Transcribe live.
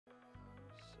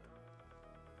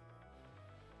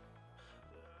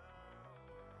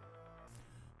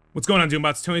What's going on,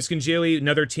 Doombots? Tony Scungili,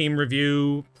 another team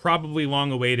review, probably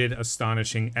long-awaited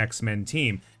Astonishing Xmen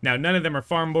team. Now, none of them are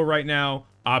farmable right now,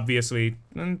 obviously,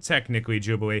 and technically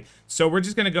Jubilee. So we're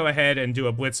just going to go ahead and do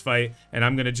a blitz fight, and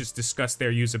I'm going to just discuss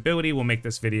their usability. We'll make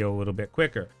this video a little bit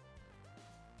quicker.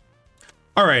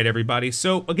 Alright, everybody,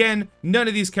 so again, none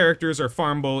of these characters are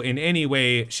farmable in any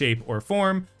way, shape, or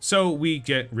form, so we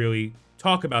can't really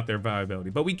talk about their viability.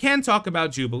 But we can talk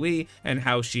about Jubilee and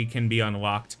how she can be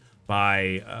unlocked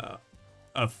by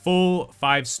a full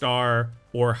 5-star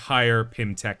or higher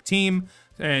PIM Tech team,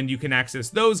 and you can access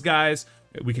those guys.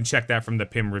 We can check that from the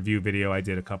PIM review video I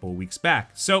did a couple of weeks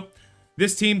back. So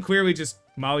this team clearly just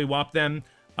mollywop them.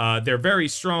 They're very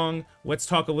strong. Let's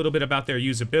talk a little bit about their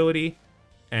usability,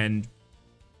 and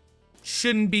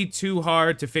shouldn't be too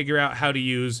hard to figure out how to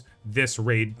use this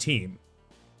raid team.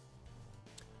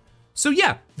 So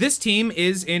yeah, this team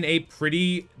is in a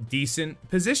pretty decent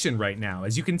position right now.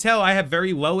 As you can tell, I have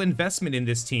very low investment in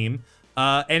this team,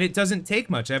 and it doesn't take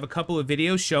much. I have a couple of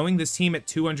videos showing this team at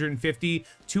 250,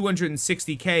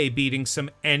 260k beating some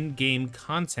endgame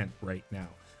content right now.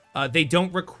 They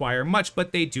don't require much,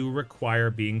 but they do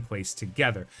require being placed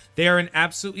together. They are an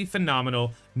absolutely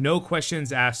phenomenal, no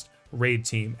questions asked raid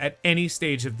team at any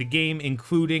stage of the game,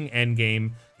 including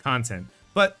endgame content.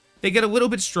 But they get a little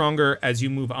bit stronger as you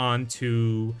move on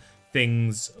to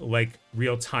things like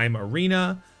real-time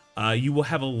arena. You will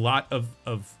have a lot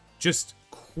of just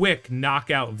quick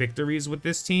knockout victories with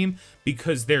this team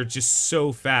because they're just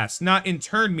so fast. Not in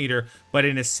turn meter, but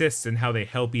in assists and how they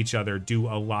help each other do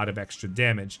a lot of extra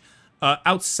damage.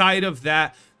 Outside of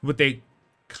that, what they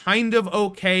kind of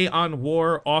okay on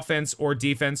war, offense, or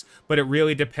defense, but it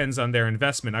really depends on their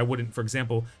investment. I wouldn't, for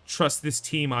example, trust this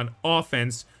team on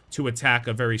offense to attack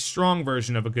a very strong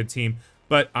version of a good team,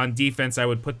 but on defense, I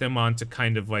would put them on to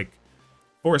kind of like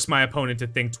force my opponent to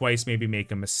think twice, maybe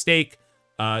make a mistake.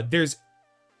 There's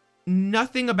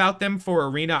nothing about them for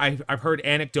arena. I've heard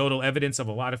anecdotal evidence of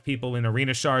a lot of people in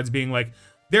arena shards being like,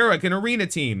 they're like an arena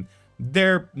team.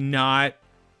 They're not.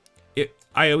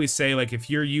 I always say, like, if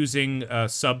you're using a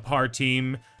subpar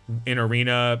team in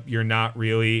arena, you're not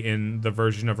really in the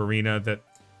version of arena that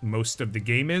most of the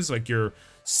game is. Like, you're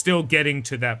still getting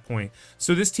to that point.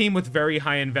 So this team with very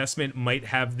high investment might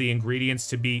have the ingredients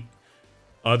to beat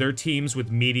other teams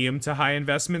with medium to high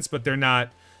investments, but they're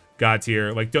not god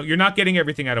tier. Like, you're not getting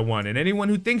everything out of one. And anyone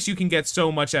who thinks you can get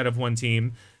so much out of one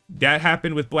team, that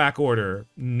happened with Black Order.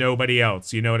 Nobody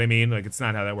else. You know what I mean? Like, it's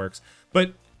not how that works.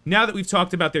 But now that we've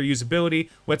talked about their usability,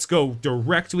 let's go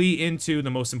directly into the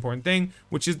most important thing,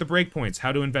 which is the breakpoints,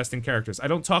 how to invest in characters. I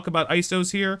don't talk about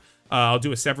ISOs here. I'll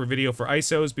do a separate video for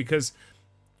ISOs because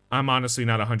I'm honestly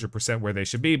not 100% where they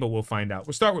should be, but we'll find out.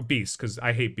 We'll start with Beast, because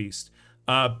I hate Beast.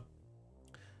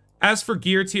 As for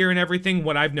gear tier and everything,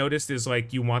 what I've noticed is,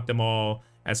 like, you want them all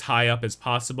as high up as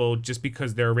possible just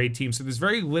because they're a raid team. So there's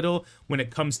very little when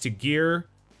it comes to gear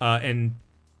and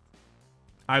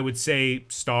I would say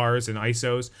stars and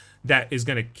ISOs that is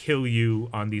going to kill you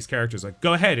on these characters. Like,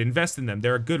 go ahead, invest in them.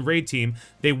 They're a good raid team.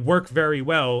 They work very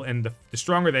well, and the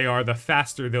stronger they are, the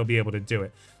faster they'll be able to do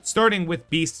it. Starting with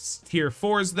Beast's tier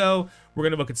 4s, though, we're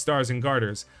going to look at stars and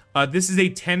garters. This is a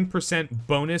 10%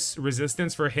 bonus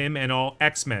resistance for him and all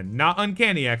X-Men. Not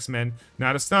Uncanny X-Men,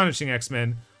 not Astonishing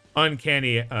Xmen,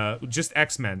 Uncanny, just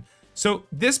X-Men. So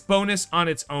this bonus on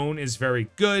its own is very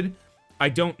good. I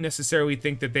don't necessarily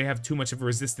think that they have too much of a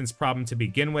resistance problem to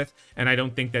begin with, and I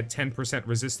don't think that 10%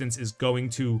 resistance is going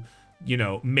to, you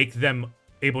know, make them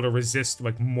able to resist,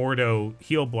 like, Mordo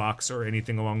heal blocks or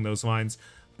anything along those lines.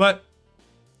 But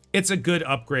it's a good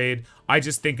upgrade. I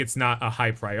just think it's not a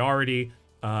high priority.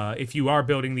 If you are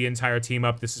building the entire team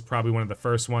up, this is probably one of the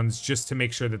first ones, just to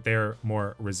make sure that they're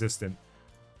more resistant.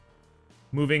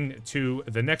 Moving to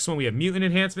the next one, we have Mutant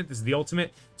Enhancement. This is the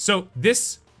ultimate. So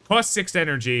this costs 6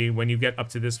 energy when you get up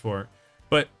to this fort,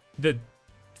 but the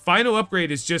final upgrade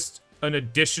is just an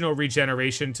additional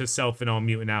regeneration to self and all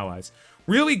mutant allies.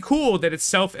 Really cool that it's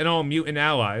self and all mutant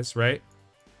allies, right?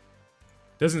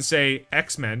 Doesn't say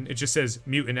X-Men, it just says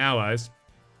mutant allies.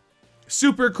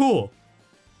 Super cool.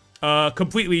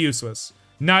 Completely useless.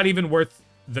 Not even worth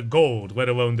the gold, let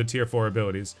alone the tier 4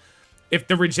 abilities. If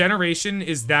the regeneration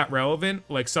is that relevant,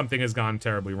 like, something has gone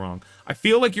terribly wrong. I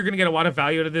feel like you're going to get a lot of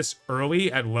value out of this early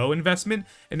at low investment,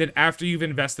 and then after you've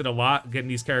invested a lot, getting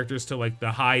these characters to, like,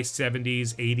 the high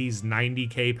 70s, 80s,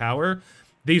 90k power,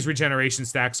 these regeneration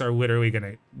stacks are literally going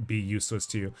to be useless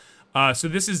to you. So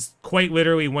this is quite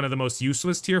literally one of the most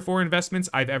useless tier 4 investments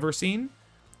I've ever seen.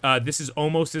 This is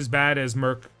almost as bad as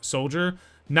Merc Soldier.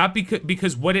 Not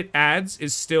because what it adds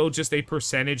is still just a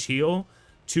percentage heal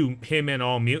to him and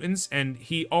all mutants, and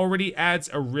he already adds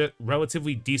a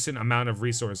relatively decent amount of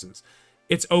resources.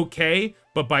 It's okay,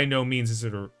 but by no means is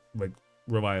it like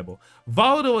reliable.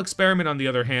 Volatile Experiment, on the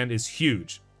other hand, is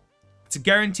huge. It's a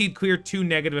guaranteed clear 2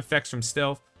 negative effects from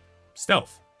stealth,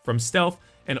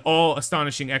 and all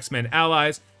Astonishing Xmen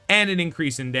allies, and an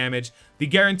increase in damage. The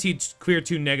guaranteed clear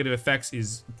 2 negative effects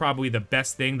is probably the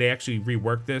best thing. They actually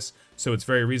reworked this, so it's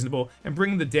very reasonable. And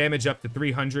bringing the damage up to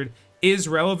 300 is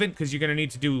relevant because you're going to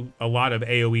need to do a lot of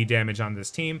AoE damage on this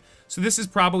team. So this is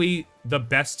probably the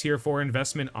best tier 4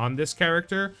 investment on this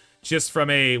character, just from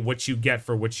a what you get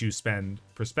for what you spend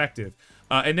perspective.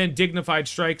 And then Dignified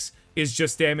Strikes is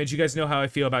just damage. You guys know how I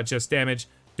feel about just damage.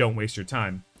 Don't waste your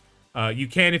time. You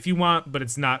can if you want, but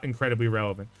it's not incredibly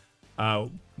relevant.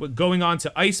 Going on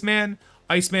to Iceman.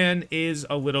 Iceman is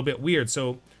a little bit weird.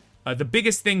 So the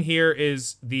biggest thing here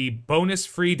is the bonus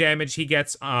free damage he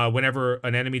gets whenever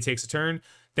an enemy takes a turn.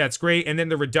 That's great. And then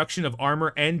the reduction of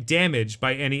armor and damage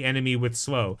by any enemy with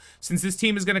slow. Since this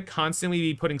team is going to constantly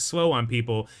be putting slow on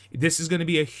people, this is going to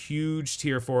be a huge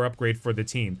tier 4 upgrade for the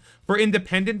team. For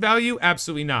independent value,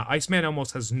 absolutely not. Iceman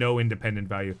almost has no independent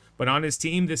value. But on his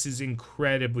team, this is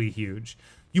incredibly huge.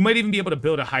 You might even be able to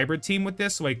build a hybrid team with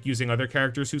this, like using other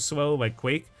characters who slow, like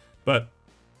Quake. But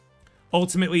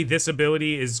ultimately, this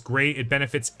ability is great. It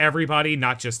benefits everybody,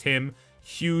 not just him.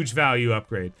 Huge value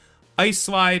upgrade. Ice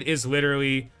Slide is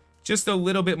literally just a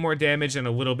little bit more damage and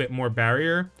a little bit more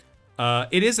barrier.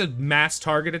 It is a mass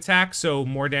target attack, so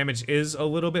more damage is a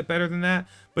little bit better than that.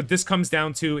 But this comes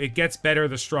down to it gets better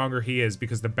the stronger he is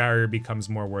because the barrier becomes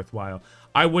more worthwhile.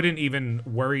 I wouldn't even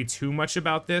worry too much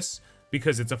about this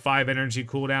because it's a 5 energy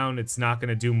cooldown. It's not going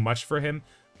to do much for him,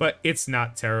 but it's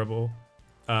not terrible.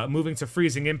 Moving to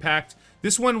Freezing Impact.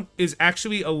 This one is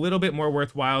actually a little bit more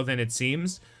worthwhile than it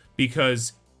seems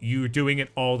because you're doing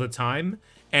it all the time,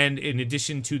 and in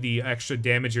addition to the extra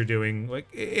damage you're doing, like,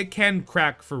 it can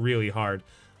crack for really hard.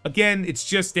 Again, it's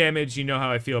just damage. You know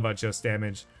how I feel about just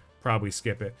damage. Probably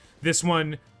skip it. This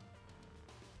one,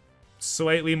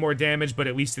 slightly more damage, but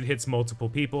at least it hits multiple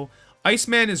people.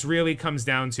 Iceman is really comes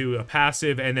down to a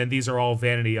passive, and then these are all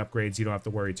vanity upgrades. You don't have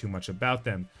to worry too much about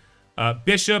them.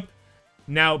 Bishop.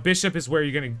 Now, Bishop is where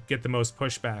you're going to get the most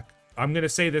pushback. I'm going to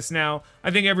say this now. I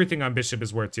think everything on Bishop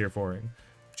is worth tier 4ing.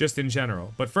 Just in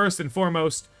general. But first and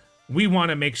foremost, we want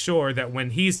to make sure that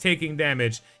when he's taking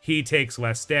damage, he takes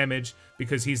less damage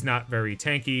because he's not very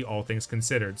tanky, all things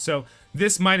considered. So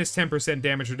this minus 10%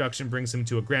 damage reduction brings him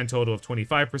to a grand total of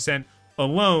 25%.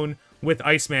 Alone, with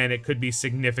Iceman, it could be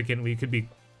significantly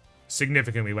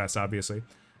less, obviously.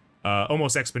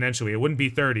 Almost exponentially. It wouldn't be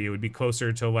 30. It would be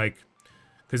closer to, like,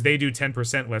 because they do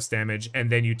 10% less damage, and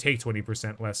then you take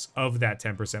 20% less of that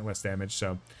 10% less damage,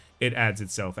 so it adds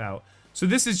itself out. So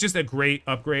this is just a great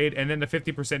upgrade, and then the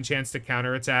 50% chance to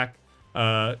counterattack.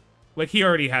 Like, he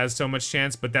already has so much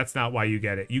chance, but that's not why you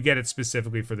get it. You get it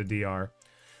specifically for the DR.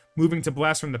 Moving to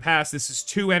Blast from the Past, this is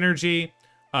 2 energy.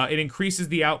 It increases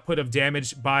the output of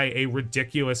damage by a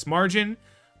ridiculous margin.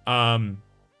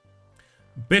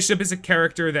 Bishop is a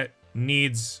character that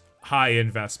needs high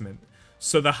investment.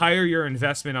 So the higher your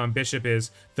investment on Bishop is,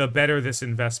 the better this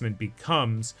investment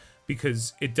becomes,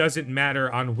 because it doesn't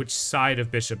matter on which side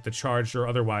of Bishop, the charged or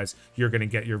otherwise, you're going to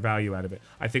get your value out of it.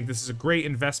 I think this is a great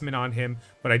investment on him,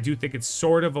 but I do think it's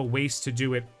sort of a waste to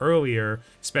do it earlier,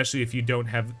 especially if you don't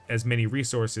have as many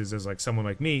resources as, like, someone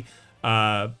like me.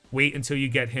 Wait until you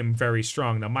get him very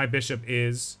strong. Now, my Bishop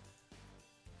is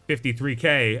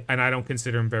 53k, and I don't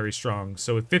consider him very strong.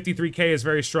 So if 53k is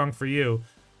very strong for you,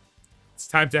 it's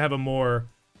time to have a more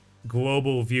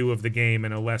global view of the game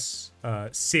and a less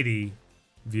city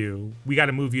view. We got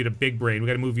to move you to Big Brain. We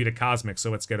got to move you to Cosmic, so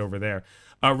let's get over there.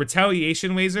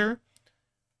 Retaliation Laser.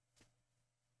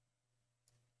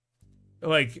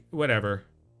 Like, whatever.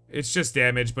 It's just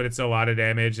damage, but it's a lot of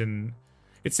damage, and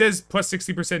it says plus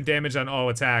 60% damage on all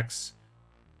attacks.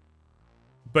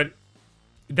 But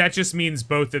that just means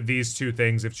both of these two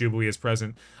things if Jubilee is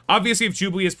present. Obviously, if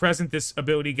Jubilee is present, this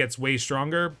ability gets way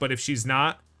stronger, but if she's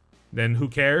not, then who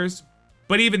cares?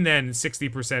 But even then,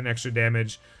 60% extra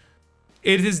damage.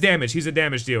 It is damage. He's a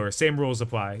damage dealer. Same rules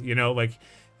apply. You know, like,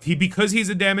 because he's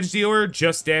a damage dealer,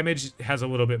 just damage has a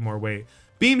little bit more weight.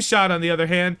 Beam Shot, on the other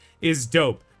hand, is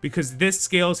dope, because this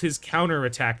scales his counter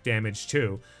attack damage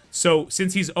too. So,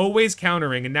 since he's always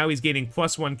countering, and now he's gaining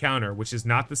 +1 counter, which is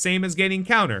not the same as getting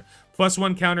counter.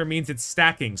 +1 counter means it's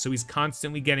stacking, so he's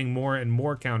constantly getting more and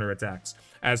more counter attacks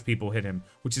as people hit him,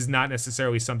 which is not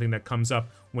necessarily something that comes up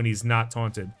when he's not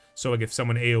taunted. So, like, if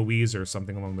someone AoEs or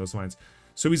something along those lines.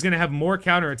 So he's going to have more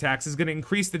counter attacks, is going to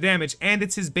increase the damage, and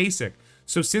it's his basic.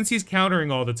 So since he's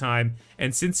countering all the time,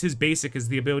 and since his basic is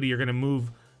the ability you're going to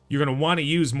move you're going to want to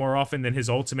use more often than his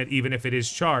ultimate, even if it is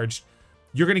charged.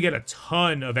 You're going to get a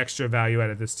ton of extra value out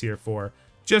of this tier 4,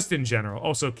 just in general.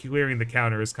 Also, clearing the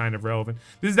counter is kind of relevant.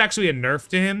 This is actually a nerf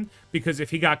to him, because if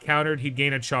he got countered, he'd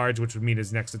gain a charge, which would mean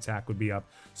his next attack would be up.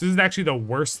 So this is actually the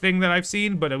worst thing that I've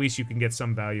seen, but at least you can get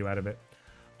some value out of it.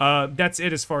 That's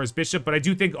it as far as Bishop, but I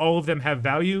do think all of them have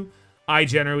value. I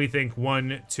generally think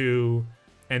 1, 2,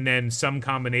 and then some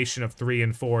combination of 3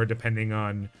 and 4, depending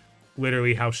on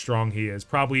literally how strong he is.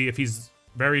 Probably if he's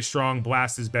very strong,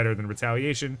 Blast is better than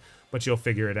Retaliation, but you'll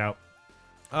figure it out.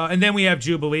 And then we have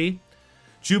Jubilee.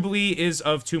 Jubilee is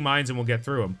of 2 minds, and we'll get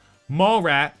through them.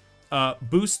 Mallrat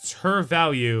boosts her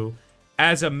value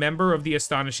as a member of the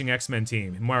Astonishing Xmen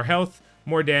team. More health,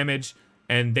 more damage,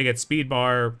 and they get speed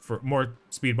bar for more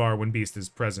speed bar when Beast is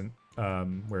present.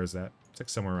 Where is that? It's like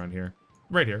somewhere around here.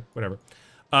 Right here, whatever.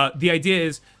 The idea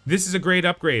is this is a great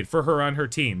upgrade for her on her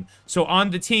team. So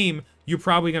on the team, you're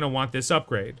probably going to want this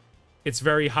upgrade. It's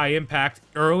very high impact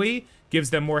early,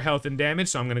 gives them more health and damage,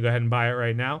 so I'm going to go ahead and buy it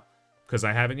right now because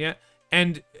I haven't yet.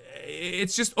 And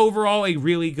it's just overall a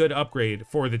really good upgrade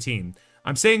for the team.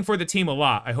 I'm saying for the team a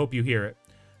lot. I hope you hear it.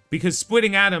 Because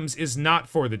splitting atoms is not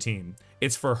for the team.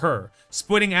 It's for her.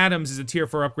 Splitting atoms is a tier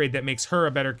 4 upgrade that makes her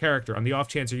a better character on the off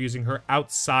chance you're using her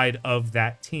outside of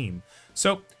that team.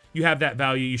 So you have that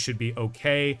value. You should be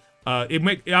okay.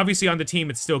 Obviously on the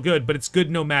team it's still good, but it's good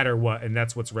no matter what, and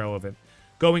that's what's relevant.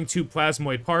 Going to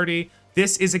Plasmoid Party.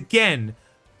 This is, again,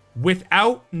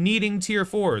 without needing tier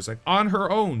 4s. Like, on her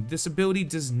own, this ability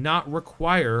does not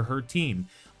require her team.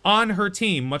 On her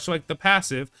team, much like the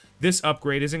passive, this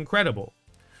upgrade is incredible.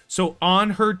 So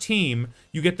on her team,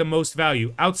 you get the most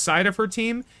value. Outside of her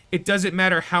team, it doesn't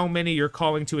matter how many you're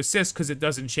calling to assist because it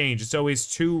doesn't change. It's always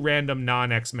 2 random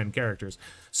non-X-Men characters.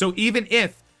 So even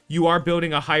if you are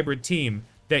building a hybrid team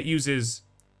that uses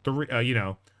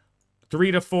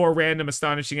 3 to 4 random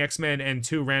Astonishing X-Men and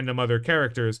 2 random other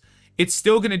characters, it's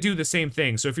still going to do the same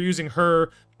thing. So if you're using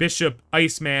her, Bishop,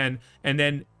 Iceman, and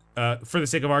then, for the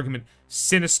sake of argument,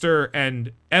 Sinister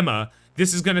and Emma,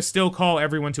 this is going to still call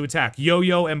everyone to attack.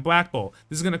 Yo-Yo and Black Bull,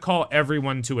 this is going to call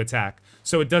everyone to attack.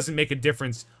 So it doesn't make a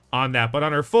difference on that. But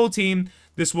on our full team,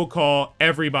 this will call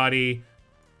everybody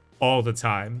all the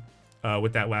time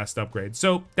with that last upgrade.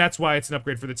 So that's why it's an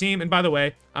upgrade for the team. And by the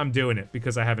way, I'm doing it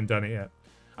because I haven't done it yet.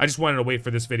 I just wanted to wait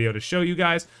for this video to show you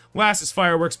guys. Last is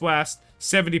Fireworks Blast.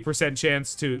 70%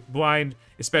 chance to blind,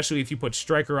 especially if you put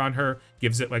Striker on her.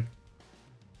 Gives it, like,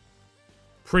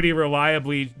 pretty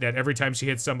reliably that every time she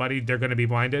hits somebody, they're going to be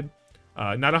blinded.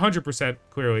 Not 100%,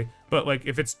 clearly, but, like,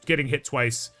 if it's getting hit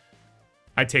twice,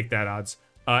 I take that odds.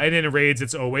 And in raids,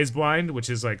 it's always blind, which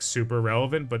is, like, super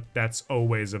relevant, but that's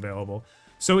always available.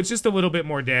 So it's just a little bit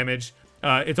more damage.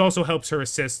 It also helps her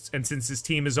assists, and since this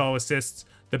team is all assists,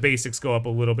 the basics go up a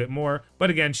little bit more. But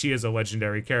again, she is a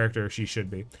legendary character. She should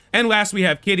be. And last, we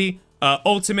have Kitty.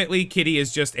 Ultimately, Kitty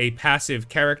is just a passive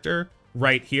character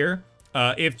right here.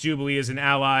 If Jubilee is an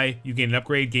ally, you gain an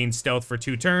upgrade, gain stealth for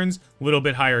 2 turns, a little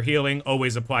bit higher healing,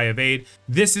 always apply evade.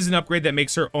 This is an upgrade that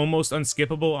makes her almost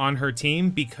unskippable on her team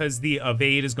because the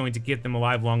evade is going to get them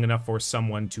alive long enough for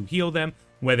someone to heal them,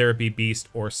 whether it be Beast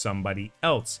or somebody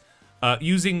else.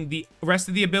 Using the rest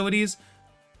of the abilities,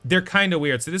 they're kind of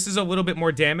weird. So this is a little bit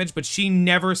more damage, but she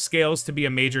never scales to be a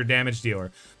major damage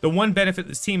dealer. The one benefit of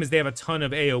this team is they have a ton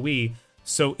of AoE,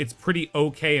 so it's pretty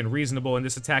okay and reasonable, and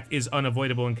this attack is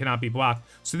unavoidable and cannot be blocked.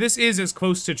 So this is as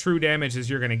close to true damage as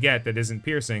you're going to get that isn't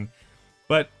piercing,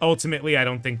 but ultimately I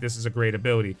don't think this is a great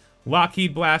ability.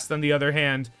 Lockheed Blast, on the other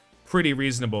hand, pretty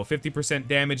reasonable. 50%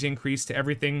 damage increase to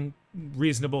everything,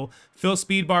 reasonable. Fill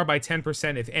speed bar by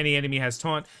 10% if any enemy has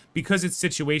taunt. Because it's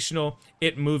situational,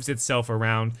 it moves itself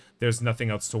around. There's nothing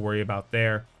else to worry about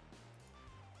there.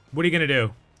 What are you going to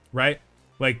do, right?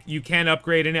 Like, you can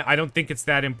upgrade in it. I don't think it's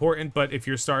that important, but if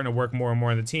you're starting to work more and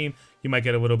more on the team, you might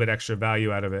get a little bit extra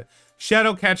value out of it.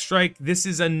 Shadowcat Strike, this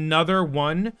is another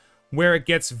one where it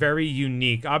gets very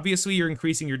unique. Obviously, you're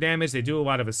increasing your damage. They do a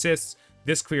lot of assists.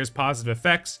 This clears positive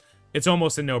effects. It's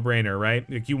almost a no-brainer, right?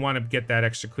 Like, you want to get that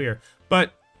extra clear.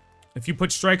 But if you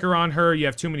put Striker on her, you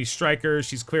have too many Strikers.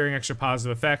 She's clearing extra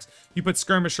positive effects. You put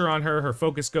Skirmisher on her, her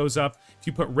focus goes up. If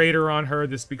you put Raider on her,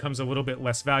 this becomes a little bit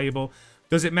less valuable.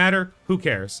 Does it matter? Who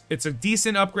cares? It's a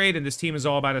decent upgrade, and this team is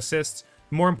all about assists.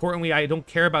 More importantly, I don't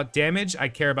care about damage. I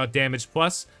care about damage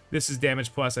plus. This is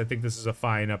damage plus. I think this is a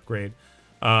fine upgrade.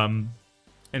 And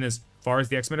as far as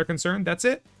the X-Men are concerned, that's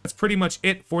it. That's pretty much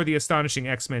it for the Astonishing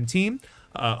X-Men team.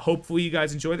 Hopefully you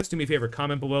guys enjoy this. Do me a favor,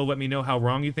 comment below, let me know how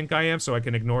wrong you think I am so I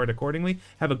can ignore it accordingly.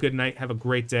 Have a good night, have a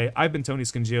great day. I've been Tony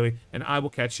Scungili, and I will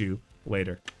catch you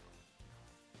later.